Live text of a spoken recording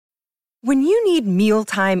When you need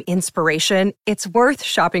mealtime inspiration, it's worth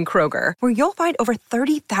shopping Kroger, where you'll find over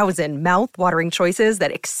 30,000 mouth-watering choices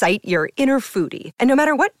that excite your inner foodie. And no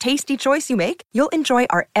matter what tasty choice you make, you'll enjoy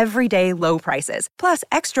our everyday low prices, plus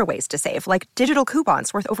extra ways to save, like digital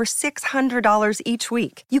coupons worth over $600 each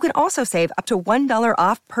week. You can also save up to $1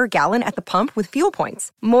 off per gallon at the pump with fuel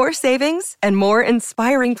points. More savings and more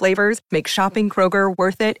inspiring flavors make shopping Kroger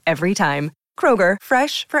worth it every time. Kroger,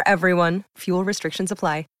 fresh for everyone. Fuel restrictions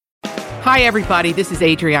apply. Hi, everybody. This is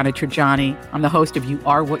Adriana Trajani. I'm the host of You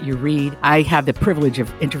Are What You Read. I have the privilege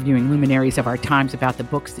of interviewing luminaries of our times about the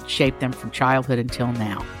books that shaped them from childhood until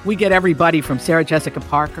now. We get everybody from Sarah Jessica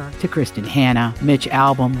Parker to Kristen Hanna, Mitch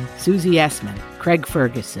Albom, Susie Essman, Craig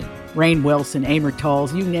Ferguson, Rainn Wilson, Amor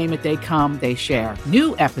Tolls, you name it, they come, they share.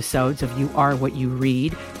 New episodes of You Are What You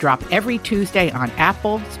Read drop every Tuesday on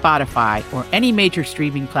Apple, Spotify, or any major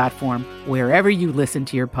streaming platform wherever you listen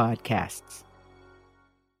to your podcasts.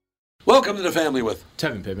 Welcome to The Family with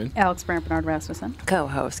Tevin Pittman, Alex Brandt Bernard Rasmussen,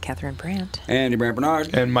 co-host Catherine Brandt, Andy Brandt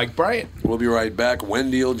Bernard, and Mike Bryant. We'll be right back.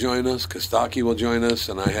 Wendy will join us, Kostaki will join us,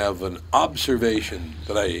 and I have an observation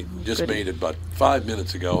that I just made about 5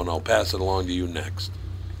 minutes ago, and I'll pass it along to you next.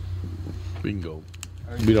 We can go.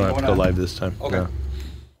 We don't have to go live this time. Okay. No.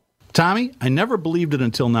 Tommy, I never believed it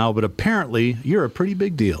until now, but apparently you're a pretty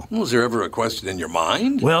big deal. Was there ever a question in your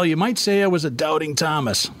mind? Well, you might say I was a doubting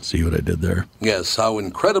Thomas. See what I did there? Yes, how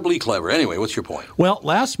incredibly clever. Anyway, what's your point? Well,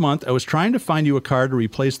 last month I was trying to find you a car to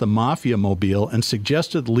replace the Mafia Mobile and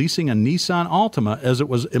suggested leasing a Nissan Altima as it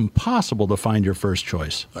was impossible to find your first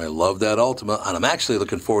choice. I love that Altima, and I'm actually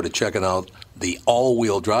looking forward to checking out the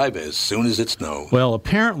all-wheel drive as soon as it snows. Well,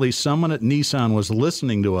 apparently someone at Nissan was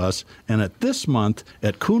listening to us, and at this month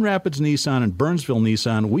at Coon Rapids Nissan and Burnsville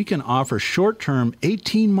Nissan, we can offer short-term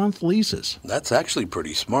 18-month leases. That's actually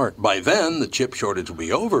pretty smart. By then, the chip shortage will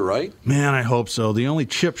be over, right? Man, I hope so. The only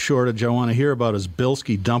chip shortage I want to hear about is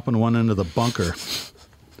Bilski dumping one into the bunker.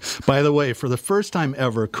 By the way, for the first time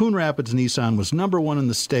ever, Coon Rapids Nissan was #1 in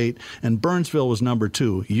the state, and Burnsville was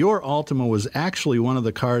 #2. Your Altima was actually one of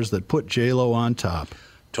the cars that put J-Lo on top.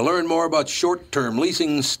 To learn more about short-term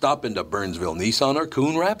leasing, stop into Burnsville Nissan or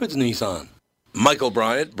Coon Rapids Nissan. Michael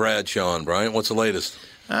Bryant, Bradshaw and Bryant, what's the latest?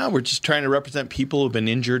 We're just trying to represent people who've been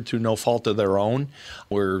injured through no fault of their own.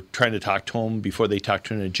 We're trying to talk to them before they talk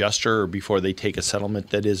to an adjuster or before they take a settlement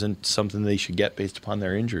that isn't something they should get based upon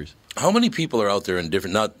their injuries. How many people are out there in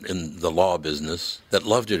different, not in the law business, that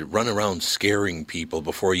love to run around scaring people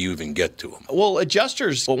before you even get to them? Well,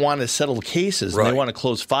 adjusters want to settle cases and they want to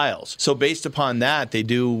close files. So based upon that, they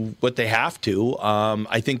do what they have to.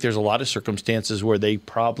 I think there's a lot of circumstances where they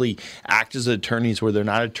probably act as attorneys where they're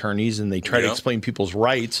not attorneys and they try to explain people's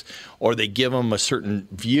rights, or they give them a certain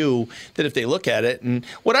view that if they look at it. And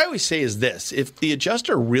what I always say is this: if the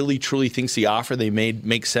adjuster really truly thinks the offer they made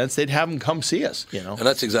makes sense, they'd have them come see us. And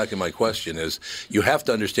that's exactly my question is, you have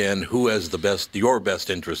to understand who has your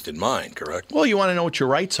best interest in mind, correct? Well, you want to know what your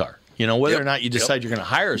rights are. Whether or not you decide you're going to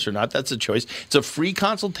hire us or not, that's a choice. It's a free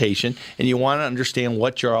consultation, and you want to understand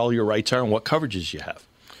what all your rights are and what coverages you have.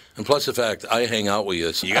 And plus the fact I hang out with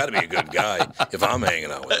you, so you got to be a good guy if I'm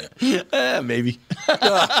hanging out with you. Maybe.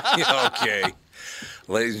 Okay.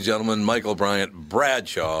 Ladies and gentlemen, Michael Bryant,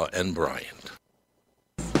 Bradshaw and Bryant.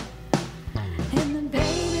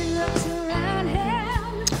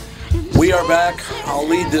 We are back. I'll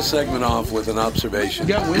lead this segment off with an observation.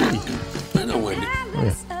 You got Wendy. I know Wendy.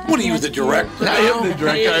 What are you, the director? I am the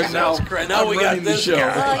director. Now we got this guy.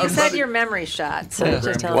 Well, you said your memory shot, so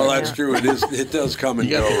just tell Well, that's true. It does come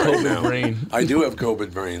and go right now. Brain. I do have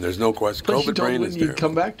COVID brain. There's no question. But COVID brain is there.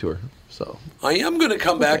 Come back to her. So I am going to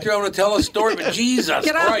come back to her. I want to tell a story, but Jesus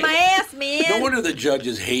Get Christ. off my ass, man. No wonder the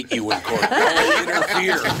judges hate you in court. They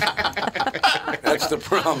interfere. That's the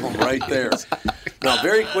problem right there. Now,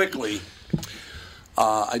 very quickly,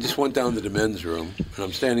 I just went down to the men's room, and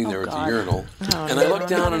I'm standing there at the urinal, and I look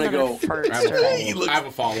down and I go, I have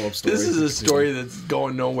a follow-up story. This is a story that's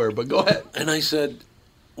going nowhere, but go ahead. And I said,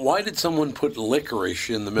 why did someone put licorice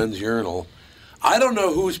in the men's urinal? I don't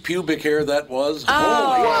know whose pubic hair that was.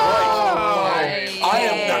 Holy Christ.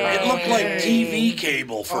 It looked like TV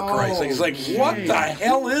cable, for Christ's sake. It's like, what the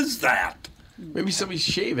hell is that? Maybe somebody's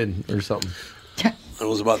shaving or something. It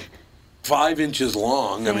was about 5 inches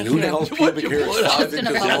long. I mean, who the hell's pubic hair is 5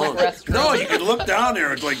 inches long? No, you could look down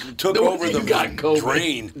there. It took over the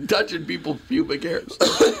drain. Touching people's pubic hairs.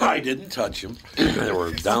 I didn't touch them. They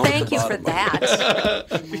were down Thank you for that.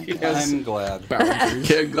 I'm glad.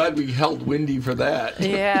 Okay, I'm glad we held Wendy for that.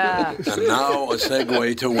 Yeah. And now a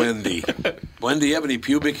segue to Wendy. Wendy, you have any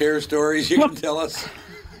pubic hair stories you can tell us?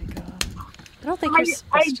 I don't think you're I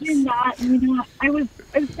supposed to. do not. I was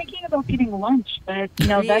thinking about getting lunch, but that's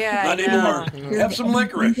Not anymore. Have some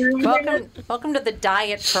licorice. Welcome to the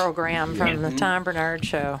diet program from the Tom Bernard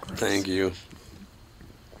Show. Thank you.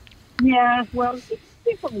 Yeah, well,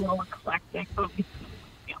 it's a little eclectic.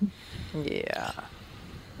 Yeah.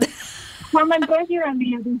 Well, I'm glad you're on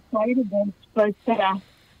the other side of this, but I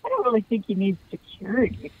don't really think you need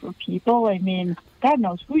security for people. I mean, God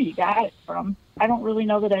knows who you got it from. I don't really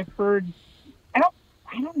know that I've heard.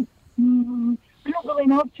 I don't really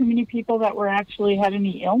know of too many people that were actually had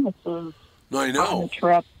any illnesses I know. on the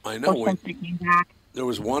trip. I know. Or something came back. There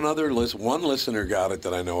was one listener got it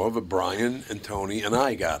that I know of, Brian and Tony, and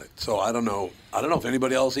I got it. So I don't know. I don't know if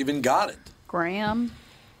anybody else even got it. Graham.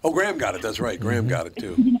 Oh, Graham got it. That's right. Graham got it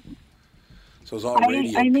too. So it was all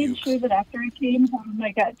radio I made pukes. sure that after I came home,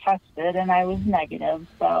 I got tested, and I was negative.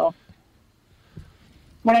 So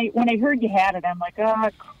when I heard you had it, I'm like, oh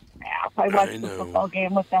crap! I watched the football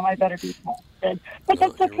game with them. I better be tested. But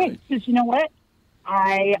that's okay, because you know what?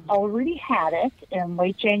 I already had it in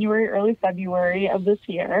late January, early February of this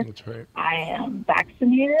year. That's right. I am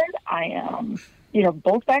vaccinated. I am,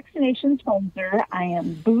 both vaccinations Pfizer. I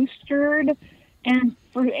am boosted. And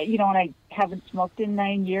and I haven't smoked in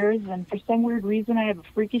 9 years, and for some weird reason, I have a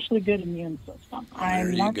freakishly good immune system.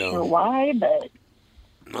 I'm not sure why, but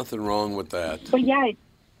Nothing wrong with that. But yeah,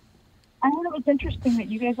 I thought it was interesting that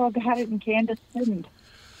you guys all got it and Candace didn't.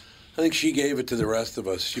 I think she gave it to the rest of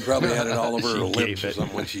us. She probably had it all over her lips or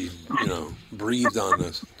something when she, breathed on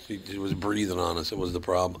us. She was breathing on us. It was the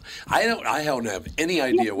problem. I don't have any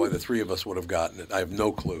idea why the three of us would have gotten it. I have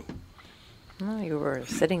no clue. No, you were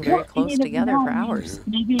sitting very close together for hours.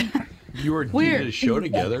 You did a show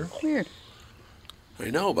together. Weird. I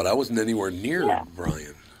know, but I wasn't anywhere near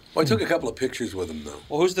Brian. Well, I took a couple of pictures with him, though.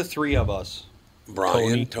 Well, who's the three of us?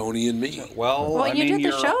 Brian, Tony, and me. Well, you did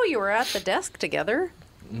the show. You were at the desk together.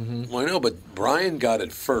 Mm-hmm. Well, I know, but Brian got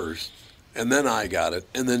it first, and then I got it,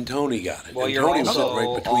 and then Tony got it. Well, and you're Tony also was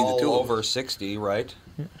right between the two of over 60, right?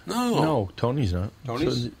 No, Tony's not.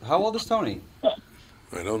 How old is Tony?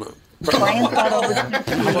 I don't know. Not over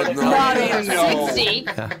 60.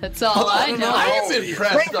 That's all I know. I am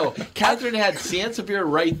impressed, though. Catherine had Sansevier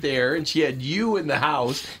right there, and she had you in the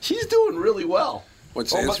house. She's doing really well.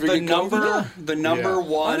 What's the number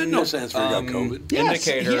one? I didn't know Sansevier got COVID. Yes,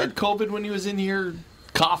 indicator. he had COVID when he was in here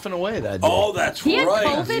coughing away that day. Oh, that's He right.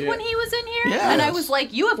 had COVID when he was in here, Yes. and I was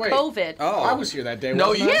like, "You have COVID." Oh, I was here that day. No,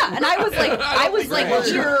 wasn't you- I? Yeah, and I was like,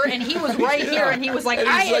 here, and he was right here, and he was like, And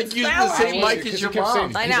I he's like using the same mic as your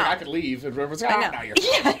mom. I know. I could leave. And everyone's like, I know. now you're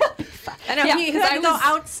I know. Yeah, He 'cause had I to go was-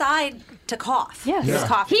 outside to cough. Yes. He was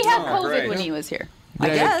coughing. He had Oh, COVID great. when he was here. I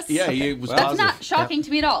guess. Yeah, he was That's positive. not shocking to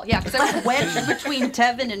me at all. Yeah, because I was wedged between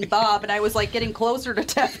Tevin and Bob, and I was like getting closer to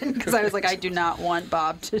Tevin because I was like, I do not want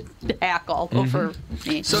Bob to hack all over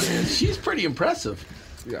me. So she's pretty impressive.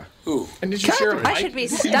 Yeah. Who? And did you share a mic? I should be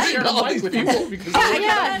Did you share studying. a mic with people? Because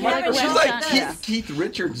Yeah, She's like Keith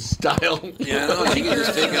Richards style. Yeah, no, you can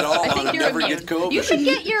just take it all I on think and you're never immune. get COVID. You should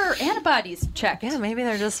get your antibodies checked. Yeah, maybe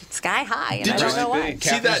they're just sky high, and Did I you don't know why.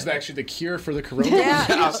 Catherine is actually the cure for the corona.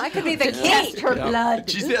 Yeah, I could be the key. Her blood.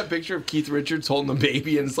 Did you see that picture of Keith Richards holding a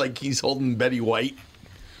baby and it's like he's holding Betty White?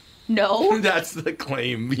 No. That's the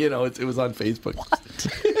claim. It was on Facebook.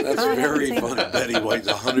 That's very funny. Betty White's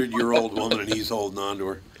a 100-year-old woman, and he's holding on to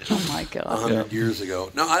her Oh my God. 100 years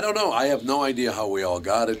ago. No, I don't know. I have no idea how we all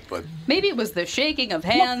got it, but Maybe it was the shaking of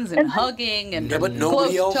hands and hugging and Yeah, but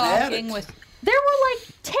nobody close else had talking it. with. There were like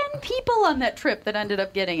 10 people on that trip that ended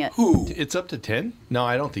up getting it. who? It's up to 10? No,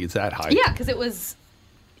 I don't think it's that high. Yeah, because it was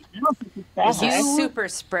I don't think it's that high. You super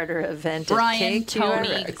spreader event. at Brian, Tony,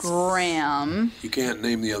 KQRX. Graham. You can't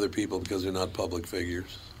name the other people because they're not public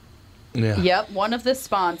figures. Yeah. Yep, one of the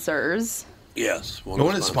sponsors. Yes. One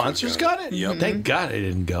of the sponsors got it? Yep. Thank God I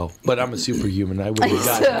didn't go. But I'm a superhuman. I would have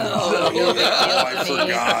got it. Oh, I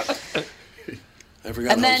forgot. I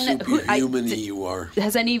forgot And how then superhuman you are.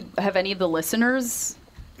 Have any of the listeners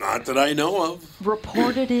Not that I know of.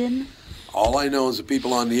 reported in? All I know is the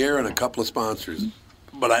people on the air and a couple of sponsors.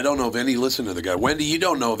 But I don't know of any listener that got it. Wendy, you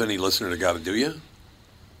don't know of any listener that got it, do you?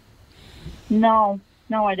 No,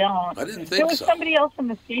 I don't. I didn't think There was so. somebody else in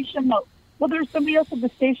the station that. Well, there was somebody else at the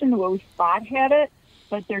station where we thought had it,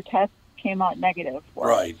 but their test came out negative for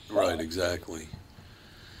it. Right, exactly.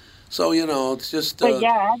 So, it's just... But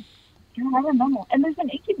yeah, I don't know. And there's an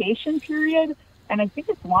incubation period, and I think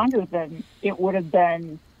it's longer than it would have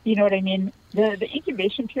been. You know what I mean? The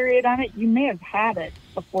incubation period on it, you may have had it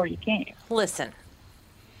before you came. Listen,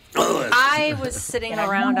 I was sitting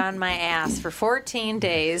around on my ass for 14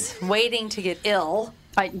 days waiting to get ill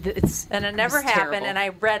And it never happened. terrible. And I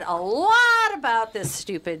read a lot about this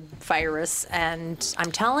stupid virus. And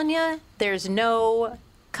I'm telling you, there's no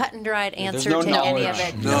cut and dried answer no to any of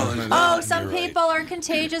it. No, Some people are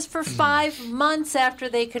contagious for 5 months after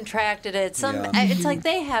they contracted it. It's like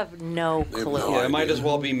they have no clue. Yeah, it might as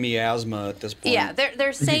well be miasma at this point. Yeah,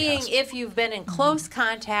 they're saying if you've been in close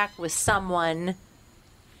contact with someone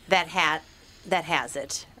that has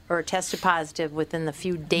it or tested positive within the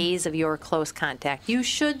few days of your close contact, you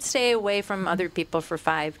should stay away from other people for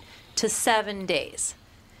 5 to 7 days.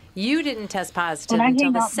 You didn't test positive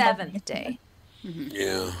until the 7th day.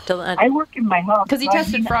 Yeah. I work in my home. Because he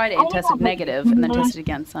tested Friday and tested negative, and then tested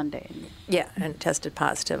again Sunday. Yeah, and tested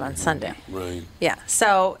positive on Sunday. Right. Yeah,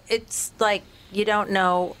 so it's like you don't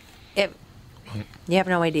know if you have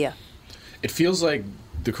no idea. It feels like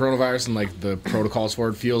the coronavirus and like the protocols for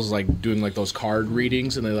it feels like doing like those card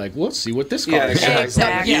readings, and they're like, let's see what this card says.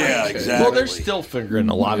 Exactly. Yeah, exactly. Well, they're still figuring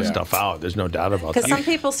a lot of stuff out. There's no doubt about that. Because some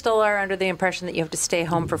people still are under the impression that you have to stay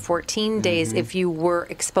home for 14 days if you were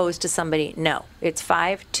exposed to somebody. No, it's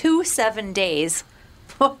 5 to 7 days.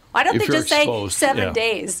 Why don't If they you're just say exposed, 7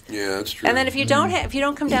 days? Yeah, that's true. And then if you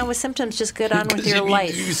don't come down with symptoms, just get on with your you need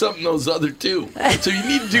life. to do something those other two. So you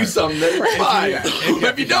need to do something. Then it's fine.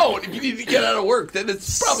 If you don't, if you need to get out of work, then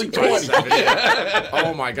it's probably 20.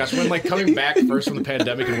 Oh my gosh! When like coming back first from the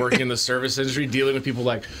pandemic and working in the service industry, dealing with people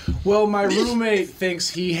like, well, my roommate thinks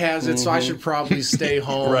he has it, so I should probably stay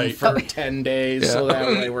home for 10 days so that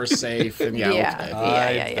way we're safe. And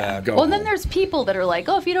Yeah. Well, and then there's people that are like,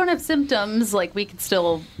 oh, if you don't have symptoms, like we could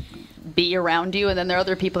still be around you, and then there are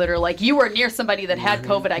other people that are like, you were near somebody that had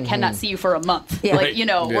COVID, I cannot see you for a month. Yeah. Like,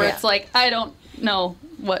 where it's like, I don't know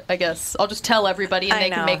what, I guess I'll just tell everybody and they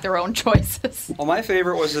can make their own choices. Well, my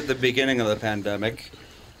favorite was at the beginning of the pandemic.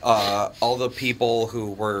 All the people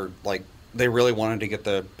who were like, they really wanted to get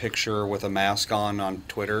the picture with a mask on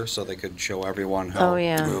Twitter so they could show everyone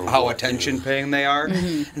how attention-paying they are.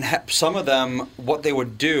 And some of them, what they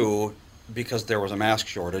would do, because there was a mask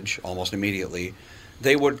shortage almost immediately,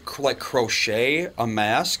 they would crochet a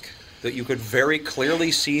mask that you could very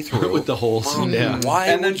clearly see through with the holes.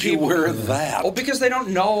 Why would you wear that? Well, because they don't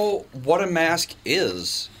know what a mask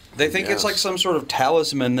is. They think it's like some sort of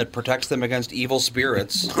talisman that protects them against evil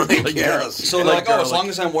spirits. Yes. So they're like, as long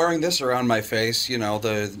as I'm wearing this around my face,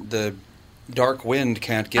 the dark wind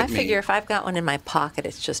can't get me. I figure if I've got one in my pocket,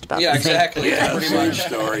 it's just about Yeah, the same. exactly. Yeah, Pretty same much.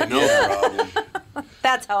 story. No problem.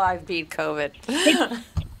 That's how I've beat COVID.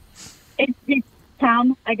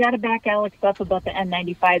 Tom, I got to back Alex up about the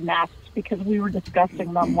N95 masks because we were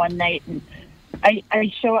discussing them one night, and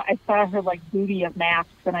I saw her like booty of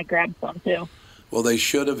masks, and I grabbed some too. Well, they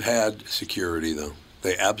should have had security, though.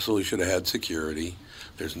 They absolutely should have had security.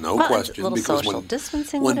 There's no question, little because social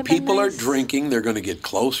distancing when would have been people nice. are drinking, they're going to get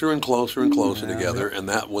closer and closer and closer together, and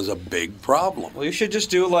that was a big problem. Well, you should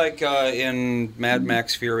just do like in Mad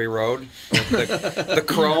Max Fury Road, the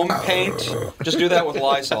chrome paint. Just do that with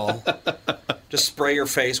Lysol. Just spray your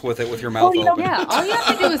face with it with your mouth open. Yeah, all you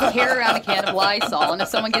have to do is carry around a can of Lysol, and if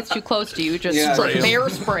someone gets too close to you, just bear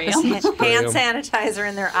spray them. Hand sanitizer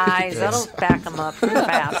in their eyes. That'll back them up real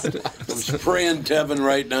fast. I'm spraying Tevin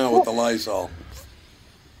right now with the Lysol.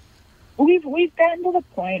 We've gotten to the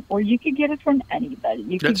point where you could get it from anybody.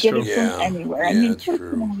 You could get it from anywhere. I mean,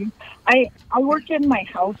 personally, I work in my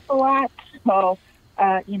house a lot, so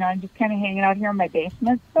I'm just kind of hanging out here in my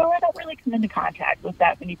basement, so I don't really come into contact with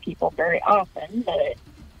that many people very often. But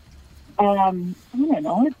I don't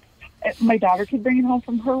know. My daughter could bring it home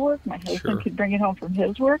from her work. My husband could bring it home from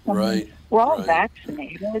his work. I mean, we're all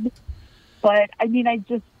vaccinated, but I mean, I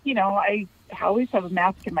just I always have a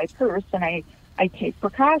mask in my purse, and I take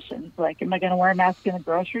precautions. Like, am I going to wear a mask in the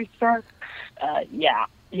grocery store? Yeah,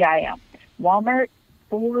 I am. Walmart,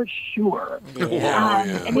 for sure.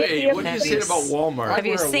 Wait, what did you say about Walmart? Have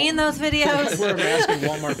you seen those videos? I wear a mask in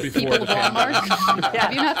Walmart before. People of Walmart?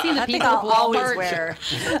 Have you not seen the people of I'll always Walmart wear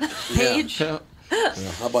page? How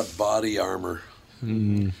about body armor?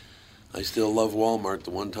 I still love Walmart. The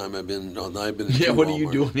one time I've been to what Walmart. are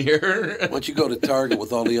you doing here? Why don't you go to Target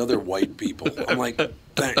with all the other white people? I'm like,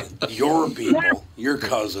 your people, your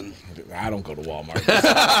cousin. I don't go to Walmart.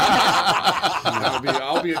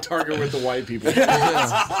 I'll be at Target with the white people.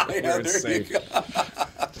 There you go.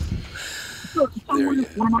 So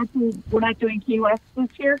we're not doing Key West this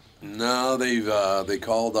year? No, they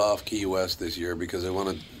called off Key West this year because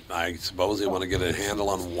I suppose they want to get a handle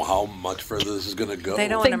on how much further this is going to go. They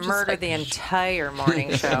don't want to murder the entire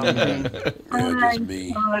morning show. Just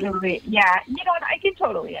me. Totally. Yeah, what? I can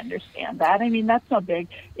totally understand that. I mean, that's no big.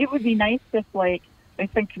 It would be nice if, like, they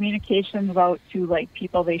sent communications out to, like,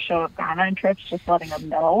 people they show have gone on trips, just letting them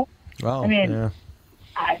know. Well, I mean,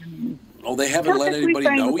 Oh, they haven't let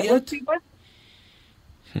anybody know yet?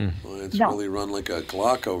 Well, it's No. really run like a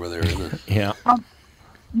clock over there, isn't it? Yeah.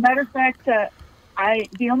 Matter of fact,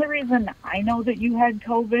 the only reason I know that you had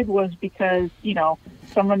COVID was because,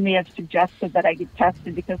 someone may have suggested that I get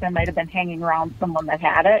tested because I might have been hanging around someone that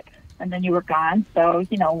had it, and then you were gone. So,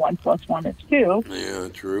 1 + 1 is 2. Yeah,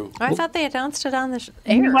 true. I thought they announced it on the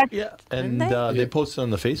air. Yeah, and they posted on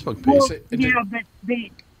the Facebook Well, page. yeah, but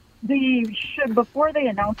they should, before they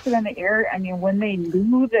announced it on the air, I mean, when they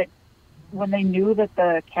knew that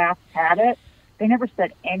the cast had it, they never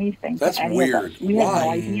said anything. That's to any weird. Of us. We had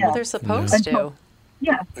no idea. Well, they're supposed to.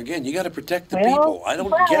 Yeah. Again, you got to protect the Well, people. I don't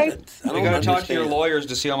get it. I You don't got to understand. talk to your lawyers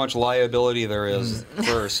to see how much liability there is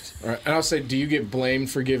first. All right, and I'll say, do you get blamed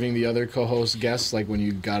for giving the other co-host guests, like when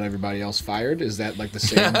you got everybody else fired? Is that like the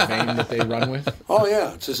same vein that they run with? Oh,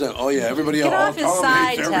 yeah. It's just, everybody Get off his Tom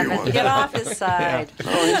side, hates everyone. Tevin. Get off his side.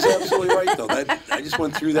 Oh, he's absolutely right, though. I just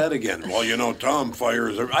went through that again. Well, Tom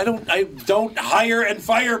fires. I don't hire and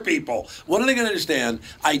fire people. What are they going to understand?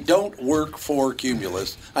 I don't work for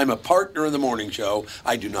Cumulus. I'm a partner in the morning show.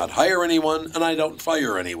 I do not hire anyone, and I don't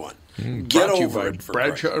fire anyone. Get over it. For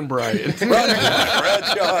Bradshaw and Bryant.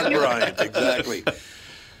 Bradshaw and Bryant, exactly.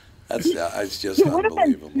 It's just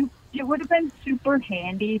unbelievable. It would have been super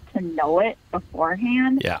handy to know it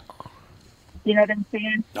beforehand. Yeah. You know what I'm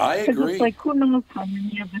saying? I agree. Because it's like, who knows how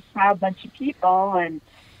many of us have a bunch of people, and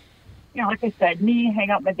like I said, me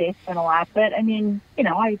hang out in my basement a lot, but I mean,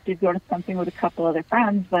 I did go to something with a couple other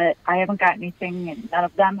friends, but I haven't got anything, and none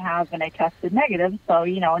of them have, and I tested negative, so,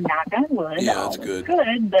 knock on wood. Yeah, that's good.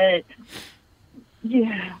 Good, but,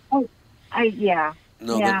 yeah.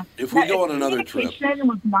 No, yeah. if we go on another trip. Communication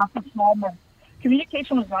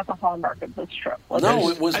was not the hallmark of this trip. No,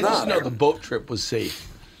 it was I not. just know the boat trip was safe.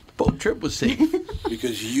 Boat trip was safe.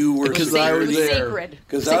 Because you were Because I was there.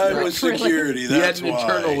 Because I was security, that's why. You had an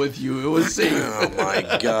why. internal with you. It was safe. Oh,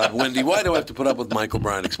 my God. Wendy, why do I have to put up with Michael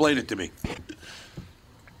Bryan? Explain it to me.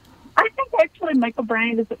 I think actually Michael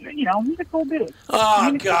Bryan is, he's a cool dude.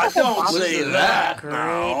 Oh, God, don't say that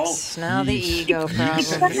now. Now the ego problem.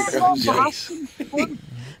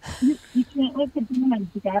 You can't like the demons.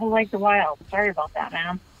 You gotta like the wild. Sorry about that,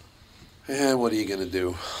 man. What are you going to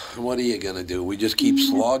do? What are you going to do? We just keep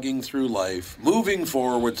slogging through life. Moving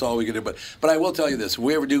forward's all we can do. But I will tell you this. If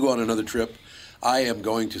we ever do go on another trip, I am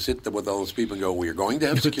going to sit with all those people and go, we are going to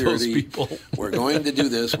have security. We're going to do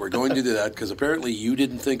this. We're going to do that. Because apparently you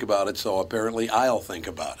didn't think about it, so apparently I'll think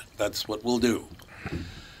about it. That's what we'll do.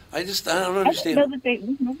 I don't understand. I don't know that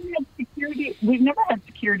we've never had security. We've never had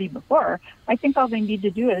security before. I think all they need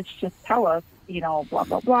to do is just tell us, blah,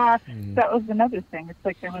 blah, blah. That was another thing. It's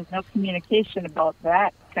like there was no communication about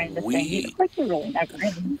that kind of thing. Of course, you're really never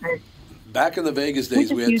in. Back in the Vegas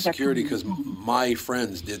days, we had security because my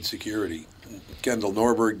friends did security. Kendall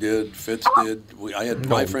Norberg did, Fitz did.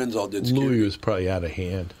 My friends all did security. Louis was probably out of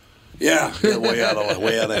hand. Yeah, way out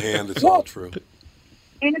of hand. It's all true.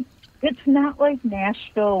 And it's not like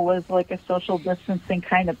Nashville was like a social distancing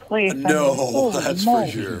kind of place. No, that's for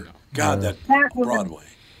sure. God, that Broadway.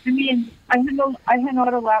 I hang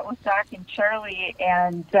out a lot with Doc and Charlie,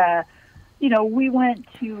 and we went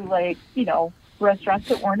to restaurants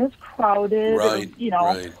that weren't as crowded. Right.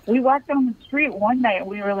 Right. We walked down the street one night, and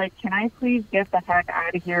we were like, "Can I please get the heck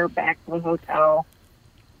out of here, back to the hotel?"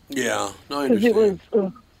 Yeah, no, I understand.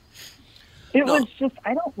 It was just,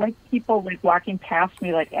 I don't like people walking past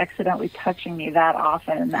me, accidentally touching me that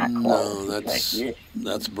often and that close. No,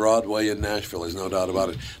 that's Broadway in Nashville. There's no doubt about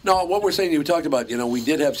it. No, what we're saying, you talked about, we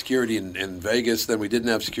did have security in Vegas, then we didn't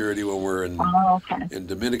have security when we were in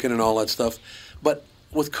Dominican and all that stuff. But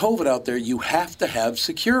with COVID out there, you have to have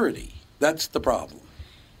security. That's the problem.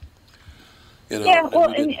 Yeah,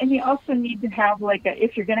 well, and you also need to have,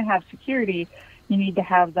 if you're going to have security, you need to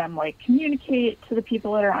have them communicate to the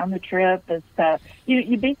people that are on the trip.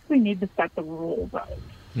 You basically need to set the rules out,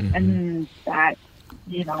 and that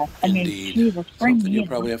Indeed. Jesus, bring something me you in.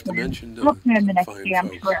 probably have to mention. I'll plan the next damn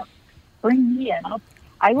folks. trip. Bring me in.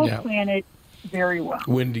 I will plan it very well.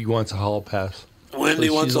 Wendy wants a hall pass. Wendy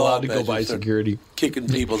so wants she's a allowed hall to pass. go by She start security. Kicking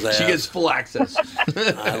people's ass. She gets full access.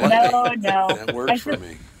 No. That works for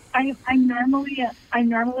me. I'm normally a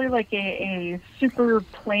super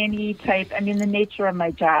planny type. The nature of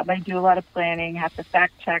my job, I do a lot of planning, have to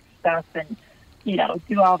fact check stuff, and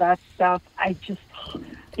do all that stuff. I just,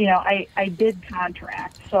 I did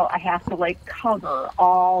contract, so I have to cover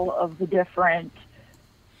all of the different,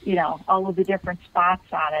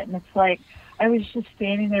 spots on it, and it's I was just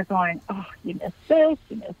standing there going, oh, you missed this,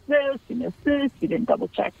 you missed this, you missed this, you didn't double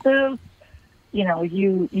check this.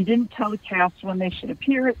 You didn't tell the cast when they should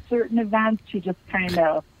appear at certain events. You just kind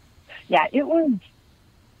of, it was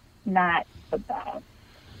not the best.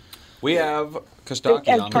 We have Kostaki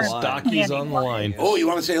on the line. Kostaki's on the line. Oh, you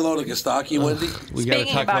want to say hello to Kostaki, Wendy? We got to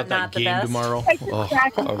talk about that game tomorrow.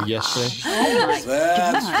 Yesterday.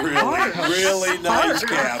 That's really nice,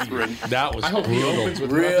 Catherine. That was brutal.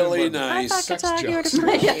 Really nice. I thought Kostaki would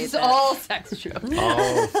appreciate It's all sex jokes.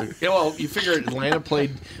 Yeah, well, you figure Atlanta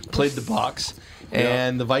played the Bucs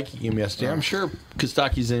and the Viking game yesterday. I'm sure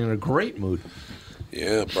Kostaki's in a great mood.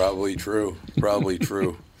 Yeah, probably true. Probably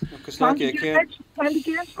true. Kostaki, I can't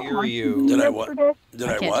hear you. Did I what? Did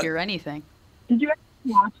I I can't what? hear anything. Did you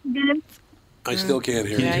actually watch the game? I still can't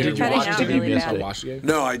hear Yeah, you. you're cutting out really bad. Watch the game?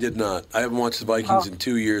 No, I did not. I haven't watched the Vikings in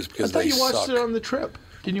 2 years because I thought they you watched suck. it on the trip.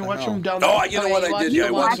 Didn't you watch them down there? Oh, you know what? I did. Yeah,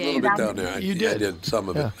 I watched a the little bit down there. You did? I did some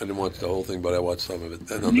of it. I didn't watch the whole thing, but I watched some of it.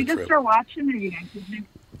 And on You the need to trip. start watching it again.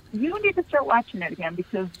 You need to start watching it again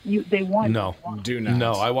because they won. No. Do not.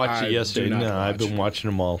 No, I watched it do yesterday. not No, I've watch. been watching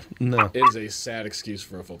them all. No. It is a sad excuse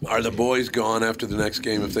for a football Are the team. boys gone after the next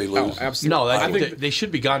game if they Oh, lose? absolutely. No, I think they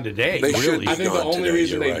should be gone today. They should really. be. I think the gone only today,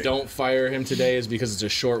 reason you're they right. don't fire him today is because it's a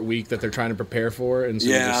short week that they're trying to prepare for, and so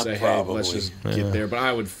Yeah, they just say, "Hey, probably. let's just get there." But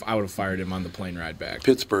I would have fired him on the plane ride back.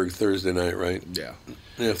 Pittsburgh Thursday night, right? Yeah.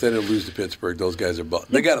 Yeah, if they didn't lose to Pittsburgh, those guys are.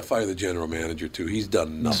 They got to fire the general manager too. He's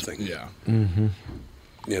done nothing. Yeah.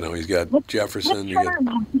 You know, he's got Jefferson. Let's You turn got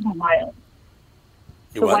around to the Wild.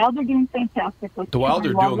 you The what? Wild are doing fantastic. The Wild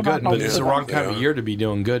are doing good, but it's the wrong time Yeah. of year to be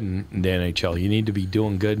doing good in the NHL. You need to be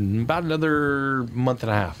doing good in about another month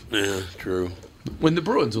and a half Yeah, true. when the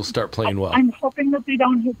Bruins will start playing well. I'm hoping that they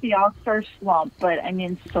don't hit the All-Star slump, but I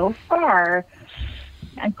mean, so far,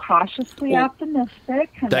 I'm cautiously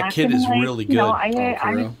optimistic. I'm that not kid gonna, is like, really you know,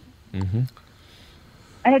 good.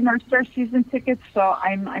 I had North Star season tickets, so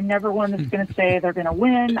I'm never one that's going to say they're going to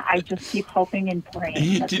win. I just keep hoping and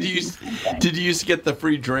praying. that Did they you do something. did you used to get the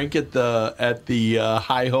free drink at the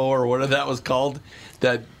Hi Ho or whatever that was called?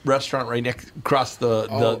 That restaurant right across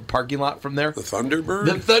the parking lot from there. The Thunderbird.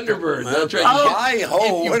 The Thunderbird. That's right.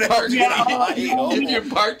 Hi-ho. If you park, Hi-ho. if you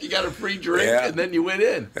parked, you got a free drink, Yeah. and then you went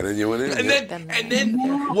in. And then you went in. And then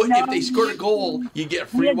if they scored a goal, you get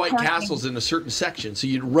free White Castles in a certain section. So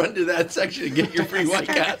you'd run to that section and get your free White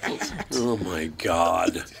Castles. Oh my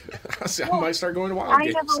God! I might start going to Wild I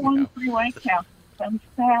games. never won free White Castle. I'm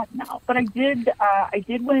sad now, but I did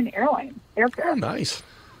win an airfare. Oh, nice.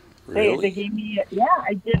 Really? They gave me,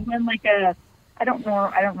 I did win like I don't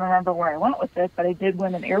remember where I went with it, but I did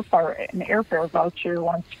win an airfare voucher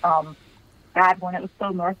once from, when it was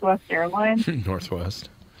still Northwest Airlines. Northwest.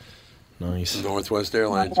 Nice. Northwest Not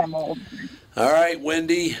Airlines. that I'm old. All right,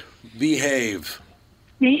 Wendy, behave.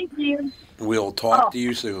 Thank you. We'll talk to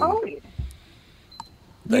you soon. Oh, you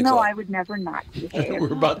Thanks a know, lot. I would never not behave.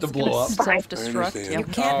 We're about to blow up. Self-destruct. I You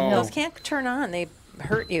understand. can't. Those can't turn on. They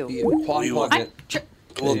hurt you. We will.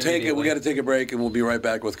 We'll take it. We got to take a break, and we'll be right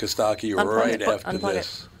back with Kostaki Unplug right it. after Unplug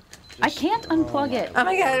this. I can't unplug it. Oh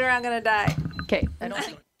my God, I'm gonna die. Okay. I don't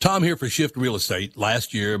think. Tom here for Shift Real Estate.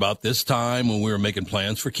 Last year, about this time when we were making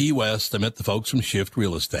plans for Key West, I met the folks from Shift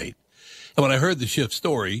Real Estate. And when I heard the Shift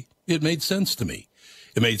story, it made sense to me.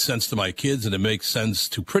 It made sense to my kids, and it makes sense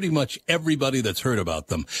to pretty much everybody that's heard about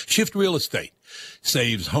them. Shift Real Estate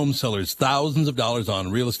saves home sellers thousands of dollars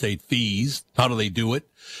on real estate fees. How do they do it?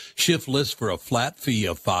 Shift lists for a flat fee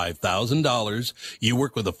of $5,000. You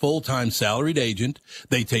work with a full-time salaried agent.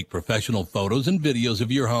 They take professional photos and videos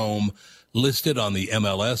of your home, list it on the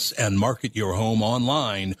MLS, and market your home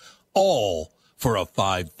online, all for a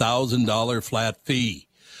 $5,000 flat fee.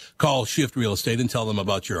 Call Shift Real Estate and tell them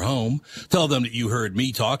about your home. Tell them that you heard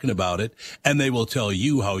me talking about it, and they will tell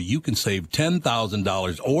you how you can save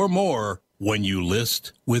 $10,000 or more when you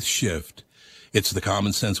list with Shift. It's the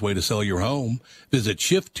common sense way to sell your home. Visit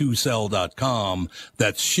shift2sell.com.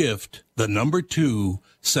 That's shift, 2,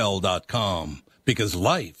 sell.com. Because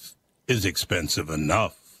life is expensive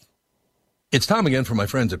enough. It's time again for my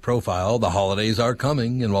friends at Profile. The holidays are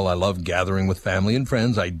coming, and while I love gathering with family and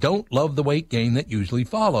friends, I don't love the weight gain that usually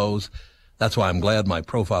follows. That's why I'm glad my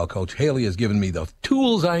Profile coach, Haley, has given me the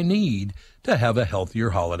tools I need to have a healthier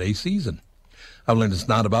holiday season. I've learned it's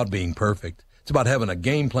not about being perfect. It's about having a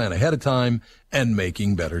game plan ahead of time and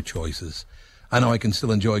making better choices. I know I can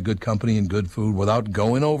still enjoy good company and good food without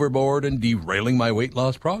going overboard and derailing my weight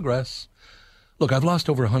loss progress. Look, I've lost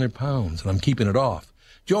over 100 pounds, and I'm keeping it off.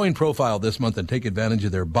 Join Profile this month and take advantage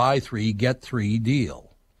of their buy 3, get 3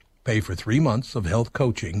 deal. Pay for 3 months of health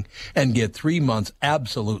coaching and get 3 months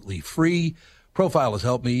absolutely free. Profile has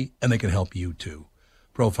helped me, and they can help you too.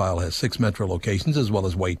 Profile has 6 metro locations as well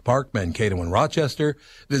as Waite Park, Mankato, and Rochester.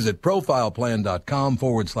 Visit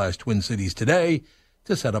profileplan.com/Twin Cities today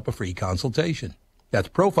to set up a free consultation. That's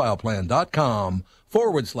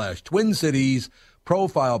profileplan.com/Twin Cities.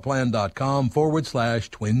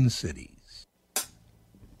 profileplan.com/Twin Cities.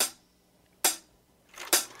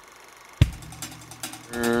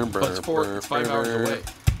 But it's 5 hours away.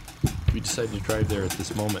 We decided to drive there at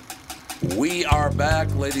this moment. We are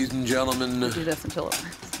back, ladies and gentlemen. Do this until it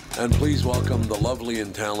works. And please welcome the lovely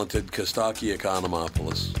and talented Kostaki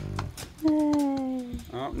Economopoulos.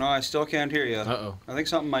 Oh, no, I still can't hear you. Uh-oh. I think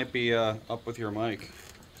something might be up with your mic.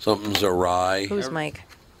 Something's awry. Whose mic?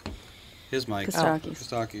 His mic.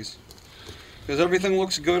 Kostaki's. Because everything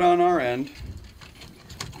looks good on our end.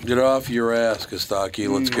 Get off your ass, Kostaki.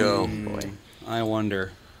 Let's go. Boy. I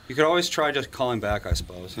wonder. You could always try just calling back, I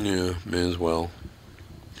suppose. Yeah, may as well.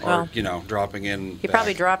 Or, dropping in. He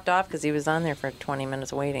probably dropped off because he was on there for 20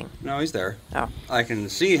 minutes waiting. No, he's there. Oh. I can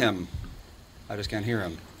see him. I just can't hear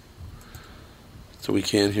him. So we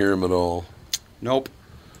can't hear him at all. Nope.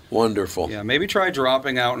 Wonderful. Yeah, maybe try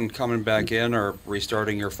dropping out and coming back in, or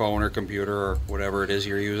restarting your phone or computer or whatever it is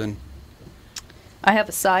you're using. I have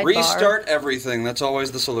a sidebar. Restart everything. That's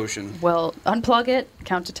always the solution. Well, unplug it,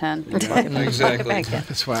 count to 10. Exactly.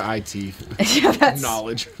 That's why IT yeah,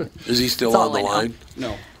 knowledge. Is he still on the line?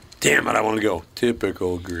 No. Damn it, I want to go.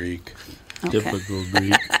 Typical Greek. Okay. Typical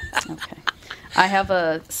Greek. Okay. I have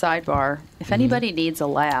a sidebar. If anybody needs a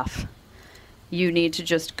laugh, you need to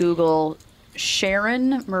just Google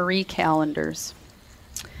Sharon Marie Callender's.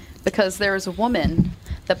 Because there's a woman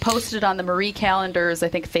that posted on the Marie Callender's, I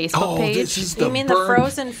think, Facebook page. This is the You mean burned, the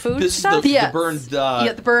frozen food this stuff? Is the Yes. burned.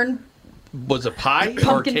 Yeah, the burned Was it pie? pumpkin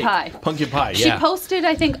or cake? pie. Pumpkin pie. She Yeah. posted,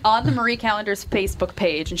 I think, on the Marie Callender's Facebook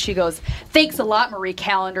page, and she goes, "Thanks a lot, Marie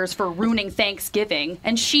Callender's, for ruining Thanksgiving."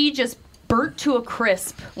 And she just burnt to a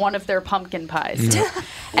crisp one of their pumpkin pies.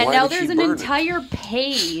 And Why now did there's she an burn it? entire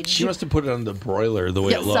page. She must have put it on the broiler the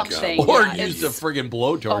way Yeah, it looks. something, Or yeah, used a it's- friggin'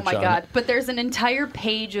 blowtorch Oh my on god! it. But there's an entire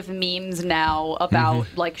page of memes now about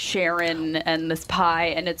like Sharon and this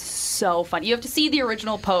pie, and it's so fun. You have to see the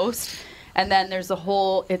original post, and then there's a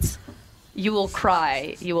whole. You will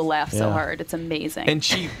cry. You will laugh so Yeah. hard. It's amazing. And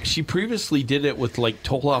she previously did it with like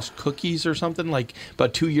Toll House cookies or something. Like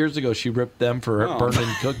about 2 years ago, she ripped them for burning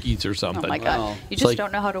cookies or something. Oh my god! Wow. You It's just like-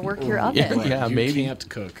 don't know how to work your oven. Yeah, you maybe. can't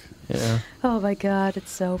cook. Yeah. Oh my god!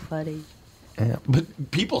 It's so funny. Yeah.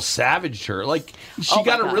 But people savaged her. Like she Oh my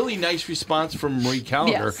got a God. really nice response from Marie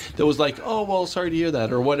Callender Yes. that was like, "Oh well, sorry to hear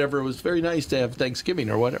that," or whatever. It was very nice to have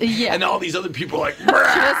Thanksgiving or whatever. Yeah. And all these other people were like,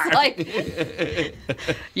 Just like,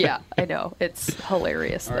 yeah, I know. It's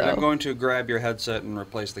hilarious All right, though. I'm going to grab your headset and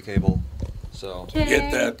replace the cable. So.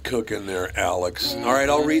 Get that cooking there, Alex. All right,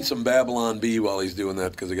 I'll read some Babylon Bee while he's doing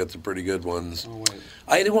that because I got some pretty good ones. Oh, wait.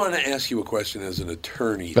 I did want to ask you a question as an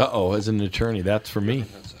attorney. "Uh-oh," as an attorney, that's for me.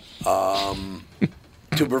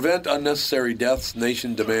 To prevent unnecessary deaths,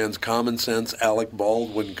 nation demands common sense Alec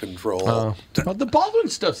Baldwin control. Well, the Baldwin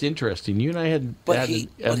stuff's interesting. You and I had, But he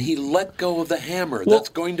let go of the hammer. Well- That's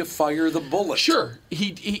going to fire the bullet. Sure,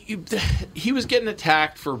 he was getting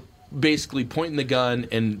attacked for basically pointing the gun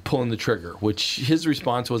and pulling the trigger, which his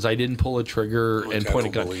response was, "I didn't pull a trigger Which and I point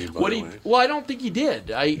a don't gun." believe, by the way. Well, I don't think he did.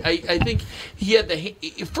 I think he had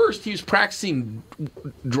first he was practicing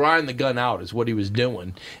drawing the gun out is what he was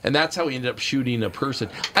doing, and that's how he ended up shooting a person.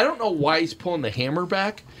 I don't know why he's pulling the hammer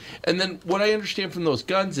back. And then what I understand from those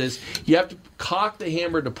guns is you have to cock the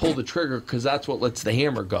hammer to pull the trigger because that's what lets the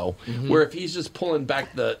hammer go. Where if he's just pulling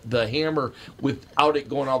back the hammer without it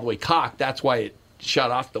going all the way cocked, that's why it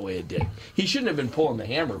shut off the way it did. He shouldn't have been pulling the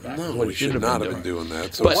hammer back. No, what he should not have been doing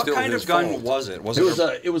that. So But- it's What still kind his of gun fault. was it?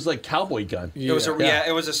 It was like cowboy gun. It was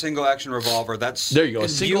it was a single action revolver. That's There you go, a you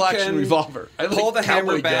single action can revolver. I like pull the hammer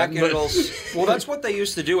cowboy back gun, and but- it'll. Well, that's what they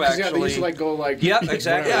used to do Yeah, they actually. used to like go like. Yep,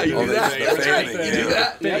 exactly. Yeah, you Oh, do that's that. the That's right. fanning, You do yeah.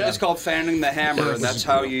 that. Yeah, it's called fanning the hammer, and that's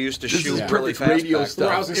how you used to This shoot is really perfect fast. radio back stuff.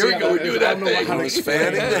 Well, I was gonna Here we say, go. I We don't do know that how thing. It was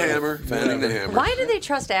fanning the hammer. Fanning the hammer. Why do they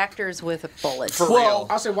trust actors with bullets? For Well, real.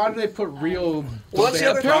 I'll say, why do they put real? Well, that's the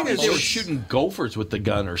other thing Apparently is they were shooting gophers with the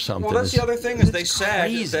gun or something. Well, that's the other thing is they said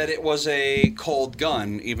crazy. that it was a cold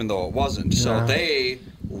gun, even though it wasn't. So they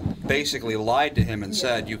basically lied to him and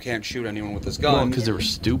said, "You can't shoot anyone with this gun." because they were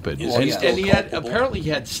stupid. Is and, he still and he had culpable? apparently he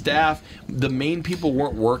had staff. The main people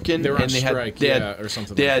weren't working. They were on and they strike, had, yeah, or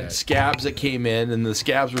something They like had that. scabs that came in, and the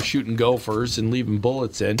scabs were shooting gophers and leaving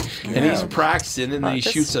bullets in. And he's practicing, and then he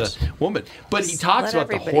just- shoots a woman. But he talks let about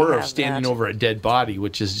the everybody horror of have standing that. over a dead body,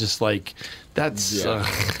 which is just like that's.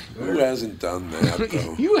 Who hasn't done that,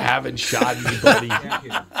 though? You haven't shot anybody.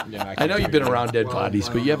 Yeah, I know you've been around dead bodies,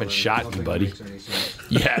 but you haven't shot anybody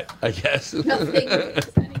yet, I guess.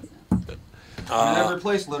 I've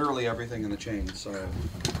replaced literally everything in the chain. So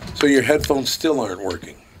So your headphones still aren't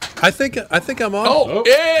working. I think I'm on. Oh,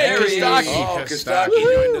 hey, there he is. Kostaki. Oh, Kostaki.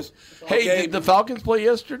 Kostaki joined us. Hey, Okay. did the Falcons play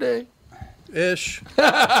yesterday? Ish. Don't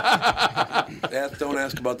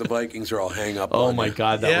ask about the Vikings or I'll hang up. Oh on my you.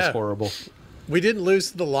 God, that was horrible. We didn't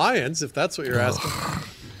lose to the Lions, if that's what you're asking.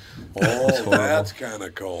 That's kind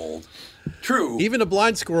of cold. True. Even a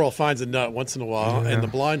blind squirrel finds a nut once in a while, and the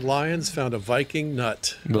blind Lions found a Viking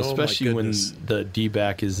nut. Well, especially when the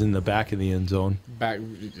D-back is in the back of the end zone.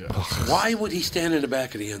 Why would he stand in the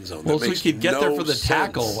back of the end zone? Well, That so he makes could get there no for the sense.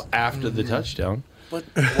 tackle after the touchdown. But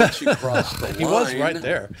once you cross the line, He was right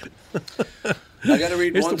there. I got to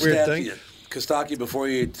read Here's one the weird stat thing. to you. Kostaki, before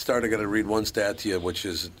you start, I got to read one stat to you, which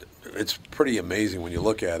is, it's pretty amazing when you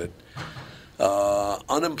look at it.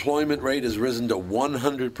 Unemployment rate has risen to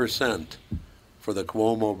 100% for the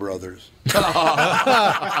Cuomo brothers.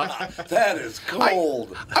 That is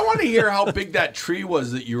cold. I want to hear how big that tree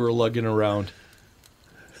was that you were lugging around.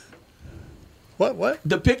 What?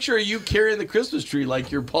 The picture of you carrying the Christmas tree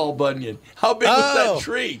like you're Paul Bunyan. How big was that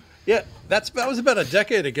tree? Yeah, that was about a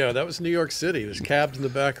decade ago. That was New York City. There's cabs in the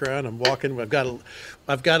background. I'm walking. I've got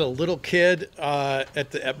a little kid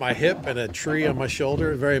at my hip and a tree on my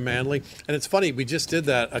shoulder. Very manly. And it's funny. We just did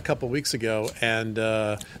that a couple weeks ago, and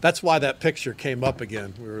that's why that picture came up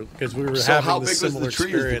again. Because we were So having how the big was similar the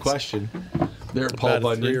tree? Is experience. the question. There, Paul About a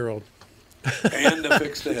Bunyan. 3-year-old. And to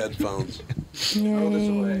fix the headphones. Throw this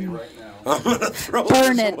away right now. I'm going to throw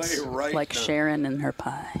Burn this it away right like now. Sharon and her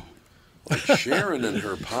pie. Like Sharon and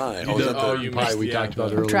her pie. Oh, is that the you pie we talked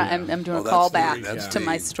about earlier. I'm doing a that's callback the- to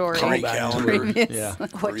my story. Curry calendar. Previous. Yeah.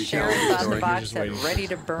 What Sharon's on the box said, ready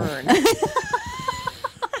to burn.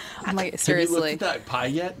 I'm like, Have you seriously. looked at that pie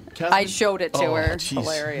yet, Catherine? I showed it to Oh, her. geez.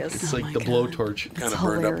 Hilarious. It's like the blowtorch. Kind of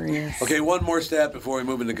burned up. hilarious. Okay, one more stat before we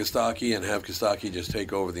move into Kostaki and have Kostaki just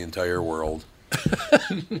take over the entire world.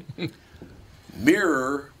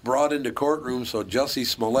 Mirror brought into courtroom so Jussie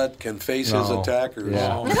Smollett can face his attackers.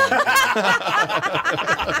 Yeah.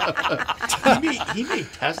 he may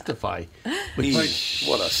testify. What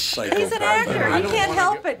a psychopath. He's an actor. I He don't can't wanna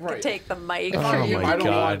help get- it to take the mic. Oh, my I don't God.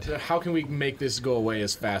 want to, how can we make this go away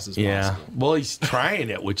as fast as Yeah. possible? Well, he's trying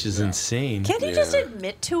it, which is insane. Can't he just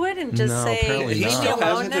admit to it and just No, say, apparently leave not. me Still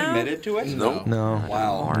alone hasn't now? admitted to it? No. No.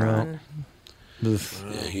 Wow. Moron. Yeah,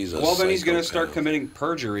 he's a Well, then he's going to psychopath. start committing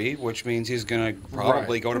perjury, which means he's going to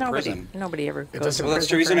probably go to prison. Nobody ever goes to Well, that's prison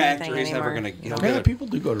true. He's for an anything actor. He's never anymore. going to. Yeah, people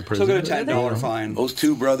do go to prison. He'll get a $10 fine. Those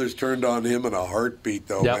two brothers turned on him in a heartbeat,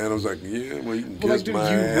 though, Yep. man. I was like, yeah, well, you can Well, kiss like, dude,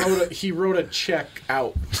 my ass. he wrote a check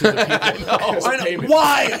out to the people. as a I know. payment.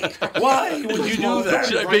 Why? Why would you do that?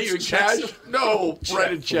 Should I pay you in cash? No.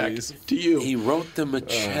 Write a check please. to you. He wrote them a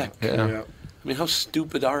check. Yeah. Yeah. I mean, how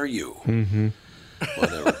stupid are you? Mm-hmm.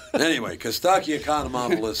 Whatever. Anyway, Kostaki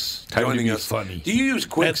Economopoulos Time to joining be us. funny. Do you use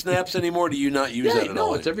Quick Snaps anymore? Do you not use that at all?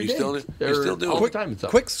 No, it's every you day. Still, you They're still do all it? the time. It's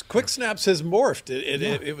up. Quick Snaps has morphed.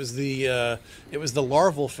 It was the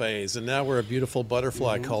larval phase, and now we're a beautiful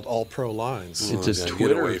butterfly called All Pro Lines. It's this God, get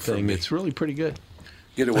Twitter away from thing. me. It's really pretty good.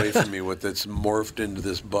 Get away from me with it's morphed into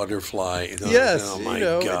this butterfly. Yes, oh my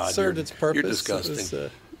it God, served its purpose. You're It disgusting. was,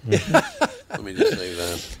 Let me just say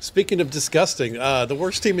that. Speaking of disgusting, the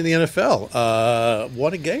worst team in the NFL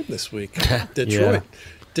won a game this week. Detroit.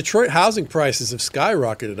 Detroit housing prices have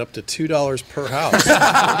skyrocketed up to $2 per house.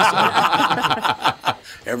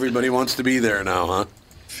 Everybody wants to be there now, huh?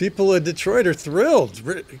 People in Detroit are thrilled.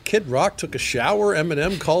 Kid Rock took a shower.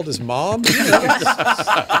 Eminem called his mom. It's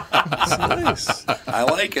nice. I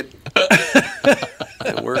like it.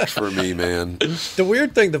 It works for me, man. The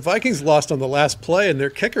weird thing, the Vikings lost on the last play, and their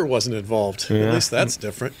kicker wasn't involved. At least that's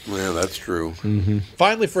different. Yeah, that's true.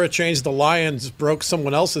 Finally, for a change, the Lions broke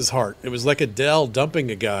someone else's heart. It was like Adele dumping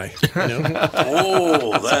a guy. You know?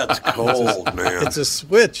 Oh, that's cold, man. It's a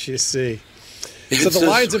switch, you see. So It's the a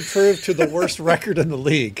Lions improved to the worst record in the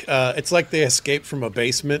league. It's like they escaped from a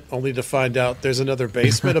basement, only to find out there's another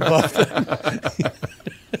basement above them.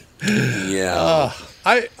 Yeah.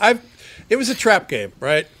 It was a trap game,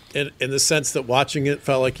 right? In the sense that watching it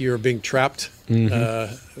felt like you were being trapped.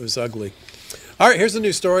 It was ugly. All right, here's a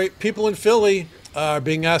new story. People in Philly are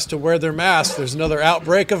being asked to wear their masks. There's another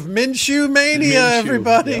outbreak of Minshew mania,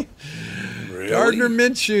 everybody. Really? Gardner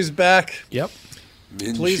Minshew's back. Yep.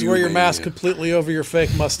 Please wear your mask completely over your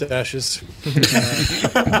fake mustaches.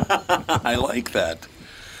 I like that.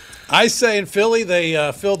 I say in Philly,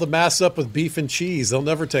 they fill the masks up with beef and cheese. They'll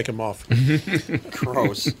never take them off.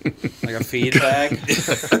 Gross. Like a feed bag.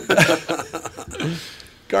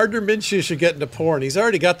 Gardner Minshew should get into porn. He's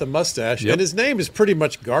already got the mustache, and his name is pretty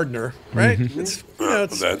much Gardner, right? It's,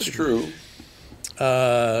 That's true.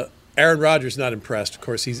 Aaron Rodgers not impressed. Of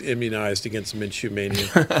course, he's immunized against Minshew mania.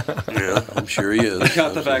 Yeah, I'm sure he is. He's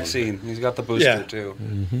got the vaccine. He's got the booster, too.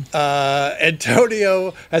 Mm-hmm.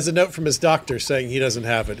 Antonio has a note from his doctor saying he doesn't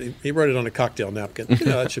have it. He wrote it on a cocktail napkin.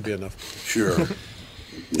 That should be enough. Sure.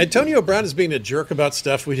 Antonio Brown is being a jerk about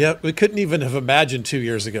stuff we couldn't even have imagined 2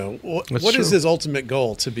 years ago. What is his ultimate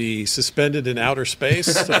goal? To be suspended in outer space,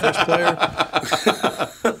 the first player?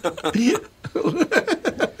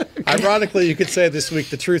 Ironically, you could say this week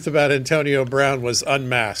the truth about Antonio Brown was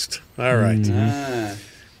unmasked. All right.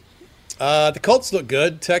 The Colts look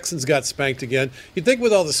good. Texans got spanked again. You'd think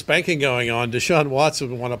with all the spanking going on, Deshaun Watson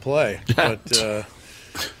would want to play. But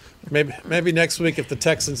maybe next week, if the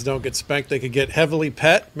Texans don't get spanked, they could get heavily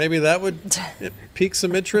pet. Maybe that would pique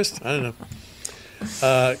some interest. I don't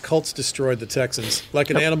know. Colts destroyed the Texans like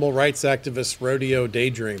an animal rights activist rodeo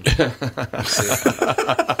daydream.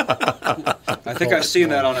 I think I've seen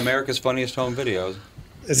that on America's Funniest Home Videos.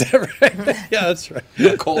 Is that right? Yeah, that's right.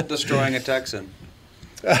 A Colt destroying a Texan.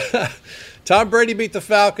 Tom Brady beat the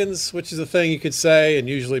Falcons, which is a thing you could say and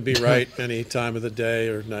usually be right any time of the day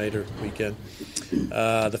or night or weekend.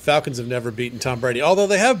 The Falcons have never beaten Tom Brady, although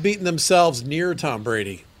they have beaten themselves near Tom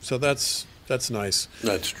Brady. So that's nice.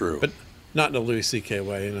 That's true. But not in a Louis C.K.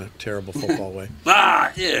 way, in a terrible football way.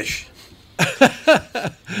 Ish.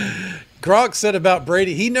 Gronk said about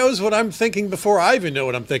Brady, he knows what I'm thinking before I even know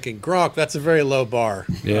what I'm thinking. Gronk, that's a very low bar.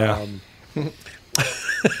 Yeah.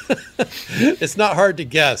 It's not hard to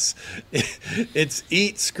guess. It's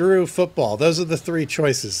eat, screw, football. Those are the three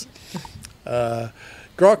choices.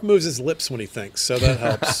 Gronk moves his lips when he thinks, so that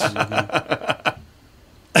helps.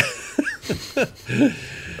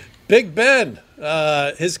 Big Ben,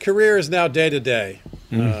 his career is now day to day.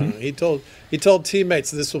 He told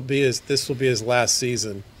teammates this will be his last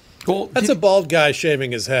season. Well, that's a bald guy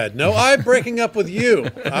shaving his head. No, I'm breaking up with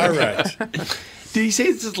you. All right. Did he say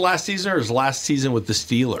it's his last season or his last season with the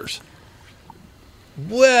Steelers?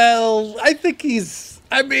 Well, I think to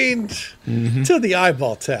the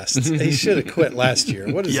eyeball test, he should have quit last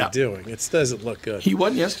year. What is he doing? It doesn't look good. He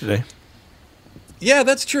won yesterday. Yeah,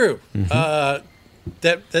 that's true.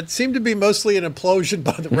 That seemed to be mostly an implosion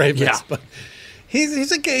by the Ravens, but he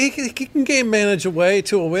can game manage a way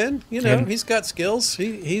to a win. He's got skills.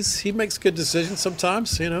 He makes good decisions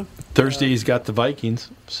sometimes. Thursday he's got the Vikings,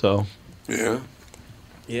 so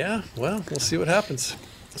yeah. Well, we'll see what happens.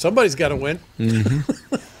 Somebody's got to win.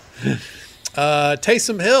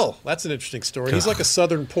 Taysom Hill, that's an interesting story. He's like a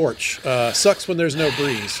southern porch. Sucks when there's no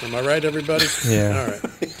breeze. Am I right, everybody? Yeah. All right.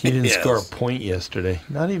 He didn't score a point yesterday.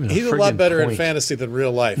 Not even He's a lot better in fantasy than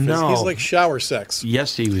real life. No. He's like shower sex.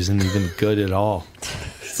 Yes, he wasn't even good at all.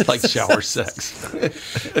 It's like shower sex.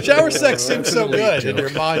 Shower sex seems so good in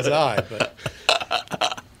your mind's eye, but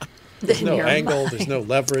there's no angle, there's no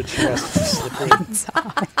leverage.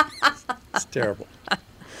 It's terrible.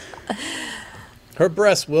 Her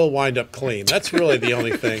breasts will wind up clean. That's really the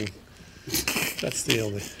only thing. That's the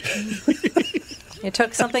only. You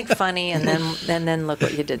took something funny and then look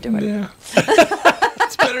what you did to it. Yeah.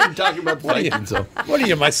 It's better than talking about Vikings, though. What are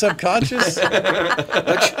you, my subconscious?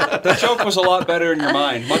 That joke was a lot better in your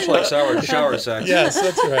mind, much like shower sex. Yes,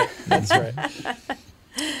 that's right. That's right.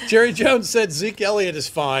 Jerry Jones said Zeke Elliott is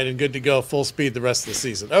fine and good to go full speed the rest of the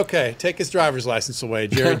season. Okay, take his driver's license away.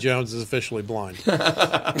 Jerry Jones is officially blind.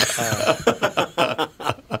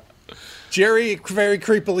 Jerry very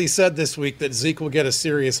creepily said this week that Zeke will get a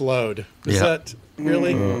serious load. Is that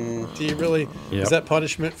really? Do you really? Is that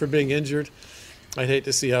punishment for being injured? I'd hate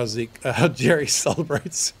to see how Jerry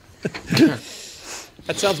celebrates.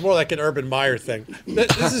 That sounds more like an Urban Meyer thing.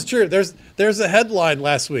 This is true. There's a headline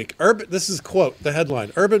last week. This is quote the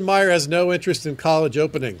headline. Urban Meyer has no interest in college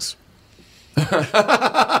openings.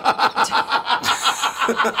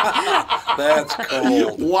 That's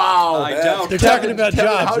cold. Wow. They're talking about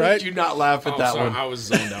jobs, how right? Did you not laugh at that one? I was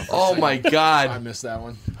zoned out. Oh my God. I missed that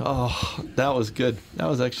one. Oh, that was good. That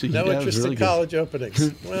was actually no interest really in college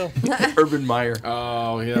openings. Well, Urban Meyer.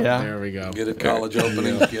 Oh yeah. There we go. Get it, college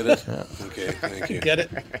openings. Get it. Okay, thank you. Get it.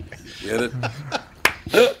 Get it.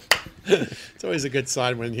 It's always a good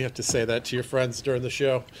sign when you have to say that to your friends during the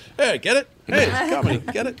show. Hey, get it? Hey, it's comedy.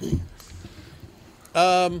 Get it?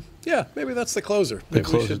 Yeah, maybe that's the closer. The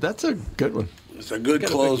closer. That's a good one. It's a good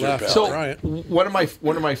closer, pal. So one of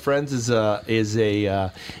my friends is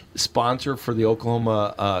a sponsor for the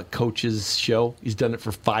Oklahoma coaches show. He's done it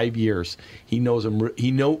for 5 years. He knows him.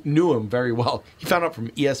 He knew him very well. He found out from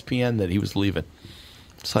ESPN that he was leaving.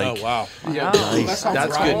 It's like, oh wow, yeah, nice.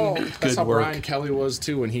 That's good. That's how work. Brian Kelly was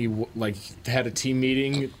too when he had a team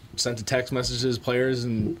meeting, sent a text message to his players,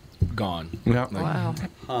 and gone. Yeah. Wow.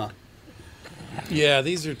 Huh. Yeah,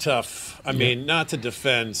 these are tough. I mean, not to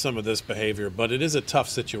defend some of this behavior, but it is a tough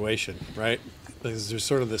situation, right? There's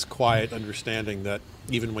sort of this quiet understanding that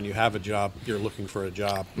even when you have a job, you're looking for a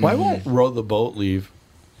job. Why won't Row the Boat leave?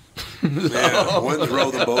 Yeah, when's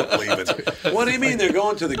Row the Boat leaving? What do you mean they're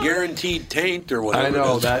going to the Guaranteed Taint or whatever? I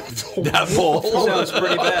know, that bowl. Sounds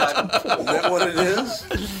pretty bad. Is that what it is?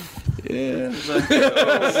 Yeah.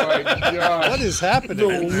 Oh my God! What is happening? The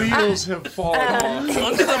wheels have fallen off.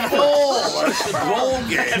 Under the bowl. It's the bowl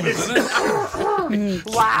game, isn't it?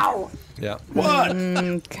 Wow. Yeah. What?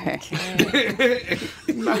 Okay.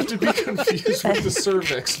 Not to be confused with the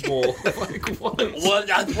cervix bowl. Like what?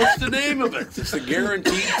 What's the name of it? It's the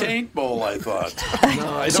Guaranteed Taint Bowl, I thought.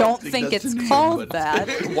 No, I don't think it's called that.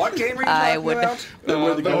 What game are you I talking would.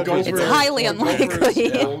 about? It's highly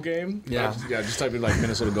unlikely. Bowl game. Yeah. Just type in like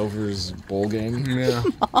Minnesota Gophers bowl game. Yeah.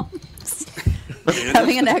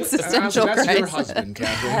 Having an existential That's crisis. your husband,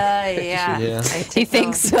 Catherine. Yeah. He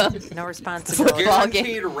thinks no responsibility. Football game.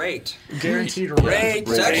 Guaranteed rate. Guaranteed rate.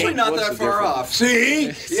 It's actually not What's that the far difference? off.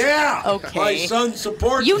 See? Yeah. Okay. My son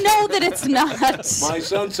supports You know that it's not. My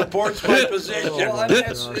son supports my position. Well, I mean,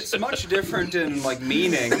 it's much different in like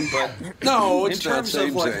meaning, but No, in it's not terms same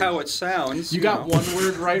of like thing. how it sounds, You got one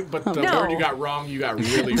word right, but the No. word you got wrong, you got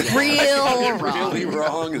really wrong. Real Really wrong.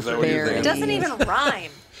 wrong? Is that what you're Very. It thinking? doesn't even rhyme.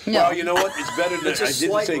 No. Well, you know what? It's better than It's a I didn't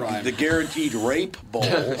slight say rhyme. the Guaranteed Rape Bowl. So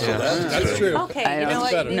that's true. Okay, you know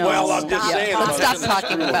what? better. No. Well, I'm just saying. Let's I'm stop gonna talking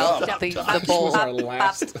screw it about up. the bowl. Our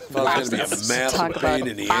last. It's going to be a Talk massive about pain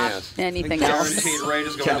in the ass. anything else. Guaranteed rate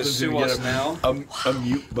is going to Catherine's sue gonna us get now. a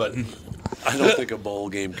mute button. I don't think a bowl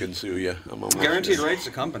game can sue you. I'm almost Guaranteed sure. rate's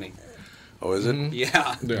a company. Oh, is it?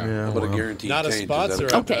 Yeah. Yeah. How about a Guaranteed Not a Taint? Is sponsor.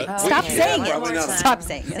 that Okay, Oh, stop okay. saying Probably it. not. Stop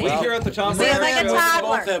saying We it. here at the Tom See, it's like a Both have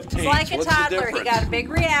toddler. It's taints. like a What's the toddler. He difference? got a big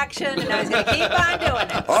reaction, and I was going to keep on doing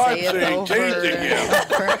it. I'm Say it saying over tainting and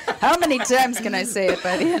you. over. How many times can I say it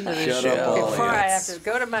by the end of the Shut show? up, Ollie. Before I have to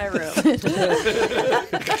go to my room.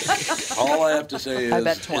 All I have to say is I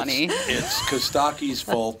bet 20. It's Kostaki's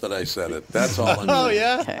fault that I said it. That's all I'm Oh, doing.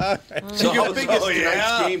 yeah? So how big is Oh, tonight's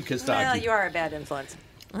yeah. game, Well, Kostaki? you are a bad influence.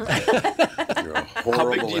 You're a How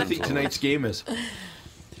horrible big do you think influence. tonight's game is?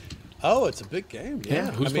 Oh, it's a big game.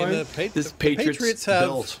 Yeah, who's I mean, playing? the This Patriots have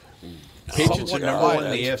Bills. Patriots are somewhat number one in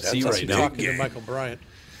quiet. the AFC That's right a now. talking to game. Michael Bryant,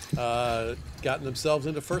 gotten themselves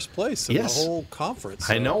into first place in Yes. the whole conference.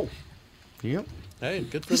 I So, know. Yep. Hey,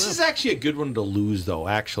 good for This them. is actually a good one to lose, though,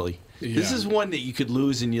 actually. This Yeah. is one that you could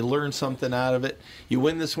lose and you learn something out of it. You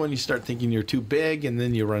win this one, you start thinking you're too big, and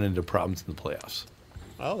then you run into problems in the playoffs.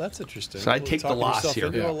 Oh, that's interesting. So I'd take the talking loss yourself here.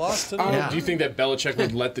 into Yeah. a loss tonight? Yeah. Do you think that Belichick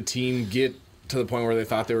would let the team get to the point where they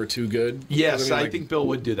thought they were too good? Yes, mean, I like- think Bill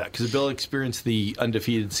would do that because Bill experienced the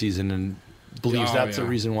undefeated season and believes Oh, that's the yeah.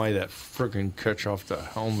 reason why that friggin' catch off the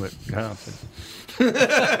helmet happened.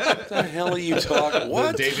 What the hell are you talking?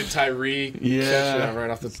 What? The David Tyree. Yeah, catch, right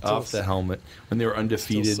off the helmet when they were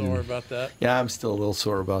undefeated. Still sore and- about that. Yeah, I'm still a little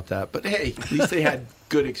sore about that. But hey, at least they had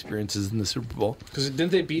good experiences in the Super Bowl. Because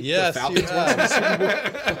didn't they beat Yes, the Falcons you once in the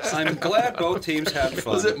Super Bowl? I'm glad both teams had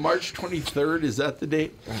fun. Was it March 23rd? Is that the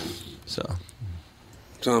date? So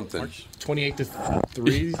Something.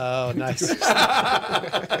 28-3. Oh, nice.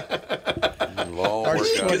 It'll all March work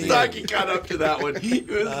out. 20th. Kostaki got up to that one. He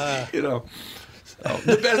was, you know. So,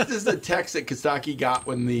 the best is the text that Kostaki got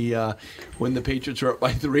when the Patriots were up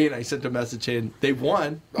by 3, and I sent a message saying they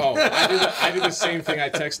won. Oh, I did the same thing. I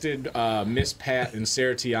texted Miss Pat and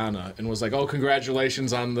Sarah Tiana and was like, "Oh,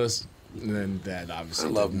 congratulations on this." And then that obviously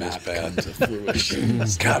I love did Miss not Pat. come to fruition.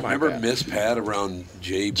 God, My remember bad. Miss Pat around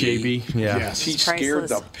JB? JB, yeah. Yes. She It's scared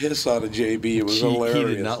the priceless. piss out of JB. It was He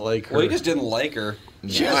hilarious. did not like her. Well, he just didn't like her.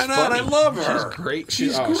 Why not? I love her. She's great.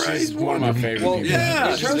 She's Oh, great. she's one of my favorite Well, people. Yeah,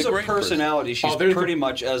 in she's terms a of great person. personality, she's Oh, they're the- pretty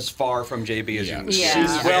much as far from JB as you can She's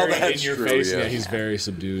Yeah. Well, very that's in your true, face. yeah. Yeah, he's very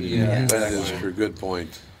subdued. Yeah. That is true. Good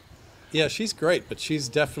point. Yeah, she's great, but she's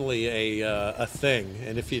definitely a thing.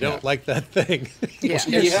 And if you don't like that thing, Yeah.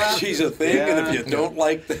 She's a thing, and if you don't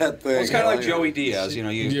like that thing, Well, it's kind of like I- Joey Diaz. You know,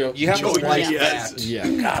 you Yeah. have to Joey like Diaz. that. Yeah.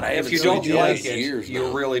 God, I If haven't you seen don't Joey like in it, years you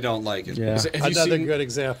now. really don't like it. Yeah. Have you another seen, good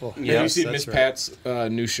example. have Yes, you seen that's Miss right. Pat's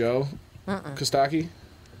new show, Kostaki?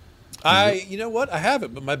 You know what? I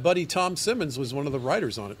haven't, but my buddy Tom Simmons was one of the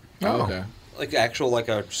writers on it. Oh, okay. Like a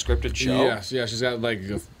scripted show. Yes, yeah, she's got like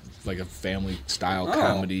a family style Oh.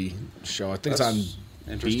 comedy show. I think That's it's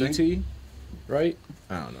on interesting. BET. right?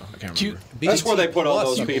 I don't know. I can't remember. That's where they put all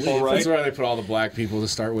those people, right? That's where they put all the black people to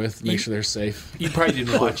start with, make sure they're safe. You probably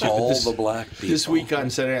didn't watch it. All the black people. This week on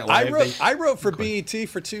Saturday Night Live, I wrote for BET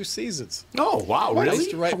for 2 seasons. Oh, wow, really? I used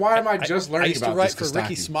to write, Why am I just learning I used to about write this for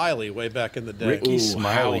Ricky Kostaki? Smiley way back in the day. Ricky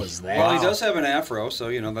Smiley. How was that? Well, he does have an afro, so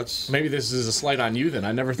you know that's. Maybe this is a slight on you. Then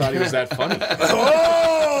I never thought he was that funny.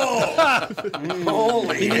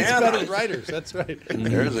 Holy He needs Hannah. better writers. That's right.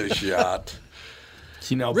 There's a shot.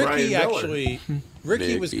 See, now Ricky Brian Miller. actually,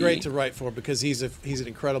 Ricky was Mickey. great to write for because he's an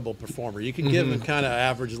incredible performer. You can give him kind of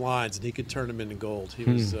average lines and he could turn them into gold. He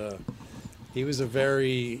was a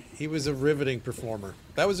riveting performer.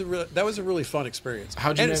 That was a really fun experience.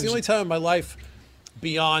 How'd you and it's the manage- only time in my life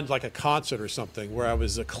beyond like a concert or something where I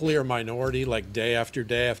was a clear minority, like day after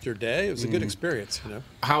day after day. It was a good experience, you know.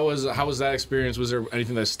 How was that experience? Was there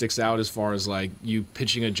anything that sticks out as far as like you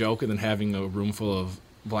pitching a joke and then having a room full of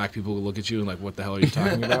black people look at you and like, what the hell are you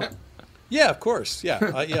talking about? Yeah, of course. Yeah,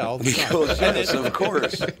 all the time. Yes, of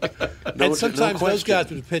course. And sometimes those guys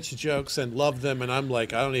would pitch jokes and love them, and I'm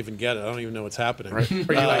like, I don't even get it. I don't even know what's happening. Or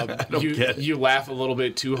you laugh a little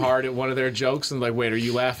bit too hard at one of their jokes and like, wait, are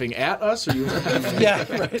you laughing at us or are you laughing yeah,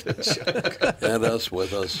 right. At us,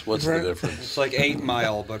 with us. What's the difference? It's like 8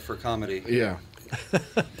 Mile, but for comedy. Yeah.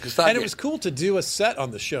 And it was cool to do a set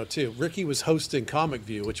on the show too. Ricky was hosting Comic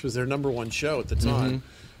View, which was their #1 show at the time,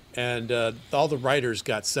 and all the writers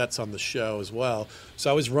got sets on the show as well.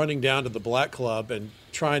 So I was running down to the Black Club and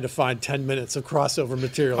trying to find 10 minutes of crossover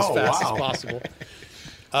material as fast as possible.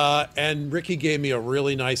 And Ricky gave me a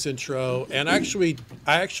really nice intro, and I actually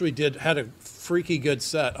had a freaky good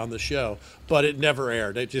set on the show, but it never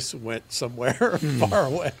aired. It just went somewhere far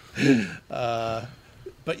away.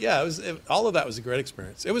 But yeah, all of that was a great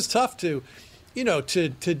experience. It was tough to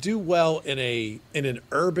do well in an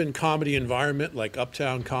urban comedy environment like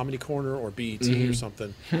Uptown Comedy Corner or BET or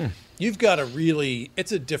something. You've got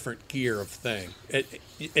it's a different gear of thing.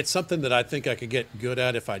 It's something that I think I could get good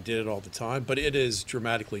at if I did it all the time, but it is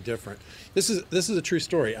dramatically different. This is a true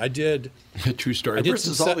story. I did a true story I did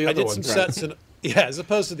versus some all the I other did ones. some sets in, as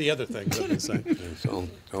opposed to the other things I've been saying.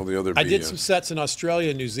 All the other I did BS. some sets in Australia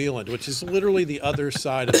and New Zealand, which is literally the other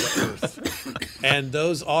side of the earth. And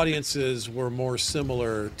those audiences were more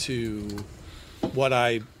similar to what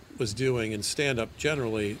I was doing in stand-up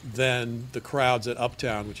generally than the crowds at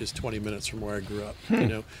Uptown, which is 20 minutes from where I grew up. You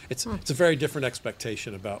know, it's a very different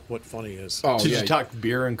expectation about what funny is. Did you talk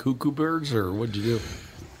beer and cuckoo birds, or what did you do?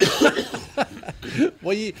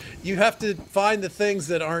 Well, you have to find the things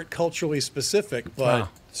that aren't culturally specific, but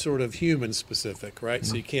sort of human specific, right?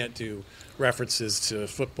 So you can't do references to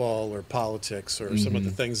football or politics or some of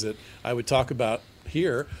the things that I would talk about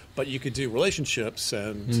here, but you could do relationships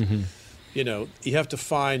and you have to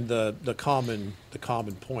find the common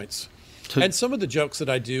points. And some of the jokes that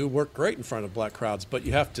I do work great in front of black crowds, but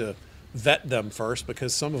you have to vet them first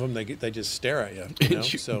because some of them they just stare at you.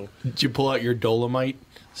 So did you pull out your Dolomite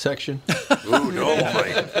section? Ooh,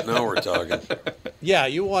 Dolomite. Now we're talking. Yeah,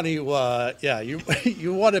 you want to.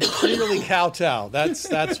 You want to clearly kowtow. That's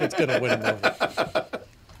what's going to win them over.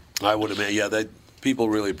 I would admit, that people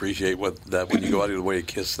really appreciate that when you go out of the way to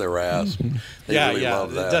kiss their ass. They really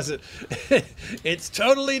love that. It doesn't. It's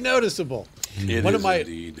totally noticeable. It one is of my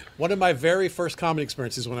indeed. One of my very first comedy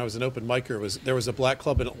experiences when I was an open micer there was a black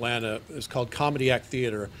club in Atlanta. It was called Comedy Act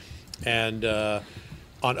Theater, and on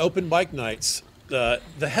open mic nights, the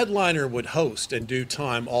headliner would host and do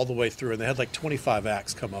time all the way through, and they had like 25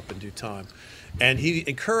 acts come up and do time. And he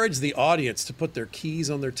encouraged the audience to put their keys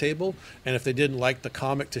on their table, and if they didn't like the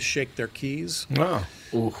comic, to shake their keys. Oh.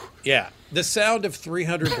 Ooh. Yeah. The sound of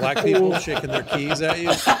 300 black people shaking their keys at you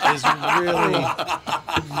is really,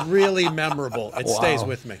 really memorable. It stays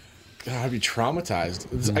with me. God, I'd be traumatized.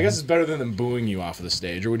 I guess it's better than them booing you off of the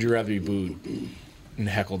stage, or would you rather be booed and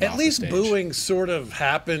heckled off At the least stage? booing sort of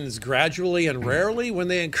happens gradually and rarely when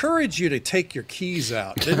they encourage you to take your keys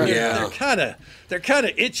out. Then they're kind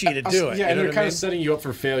of itchy to do it. Yeah, and you know they're what I kind mean? of setting you up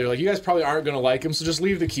for failure. Like, you guys probably aren't going to like him, so just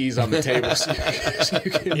leave the keys on the table. So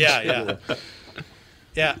you can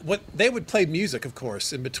Yeah, what they would play music, of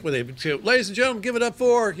course, in between. They would go, "Ladies and gentlemen, give it up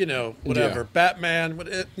for whatever Yeah.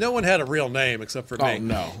 Batman." No one had a real name except for me. Oh,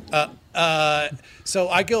 no. So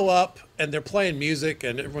I go up and they're playing music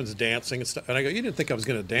and everyone's dancing and stuff. And I go, "You didn't think I was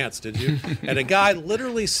going to dance, did you?" And a guy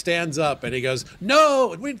literally stands up and he goes,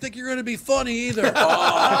 "No, we didn't think you were going to be funny either."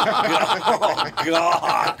 Oh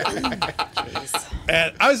God!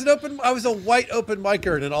 And I was a white open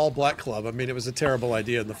micer in an all black club. I mean, it was a terrible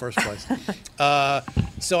idea in the first place.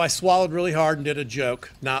 So I swallowed really hard and did a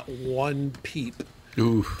joke, not one peep.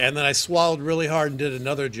 Ooh. And then I swallowed really hard and did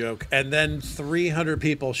another joke, and then 300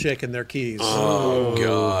 people shaking their keys. Oh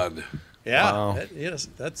God! Yeah, Wow. yes,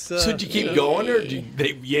 that's. So did you keep going, or did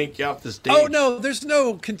they yank you off the stage? Oh no, there's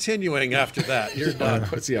no continuing after that. You're done.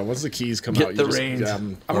 Once the keys come Get out, the you just, reins.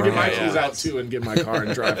 I'm gonna get my keys out too and get my car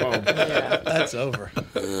and drive home. That's over.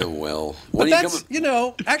 Well, But that's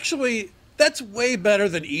actually. That's way better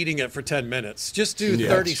than eating it for 10 minutes. Just do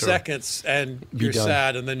 30 seconds and you're done.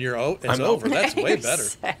 sad, and then it's over. That's way better.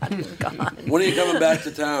 When are you coming back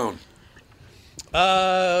to town?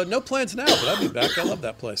 No plans now, but I'll be back. I love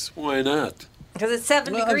that place. Why not? Because it's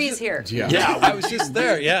 7 degrees here. Yeah, I was just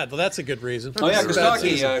there. Yeah, well, that's a good reason. Oh, yeah, It's a bad Kostaki,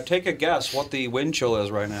 season. take a guess what the wind chill is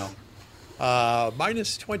right now.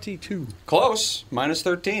 Minus 22. Close. Minus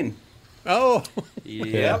 13. Oh.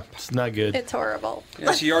 Yep. It's not good. It's horrible.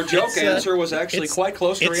 Yes, your joke answer was actually quite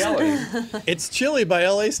close to reality. It's chilly by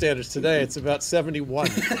LA standards today. It's about 71.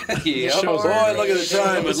 Yep. Boy, look at the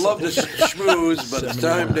time. I'd love to schmooze, but it's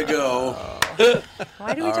time to go.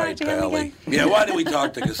 Why do we All talk right, to him Pally. again? Yeah, why do we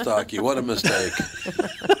talk to Kostaki? What a mistake.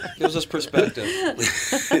 Gives us perspective.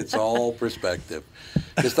 It's all perspective.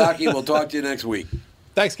 Kostaki, we'll talk to you next week.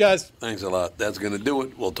 Thanks, guys. Thanks a lot. That's going to do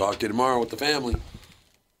it. We'll talk to you tomorrow with the family.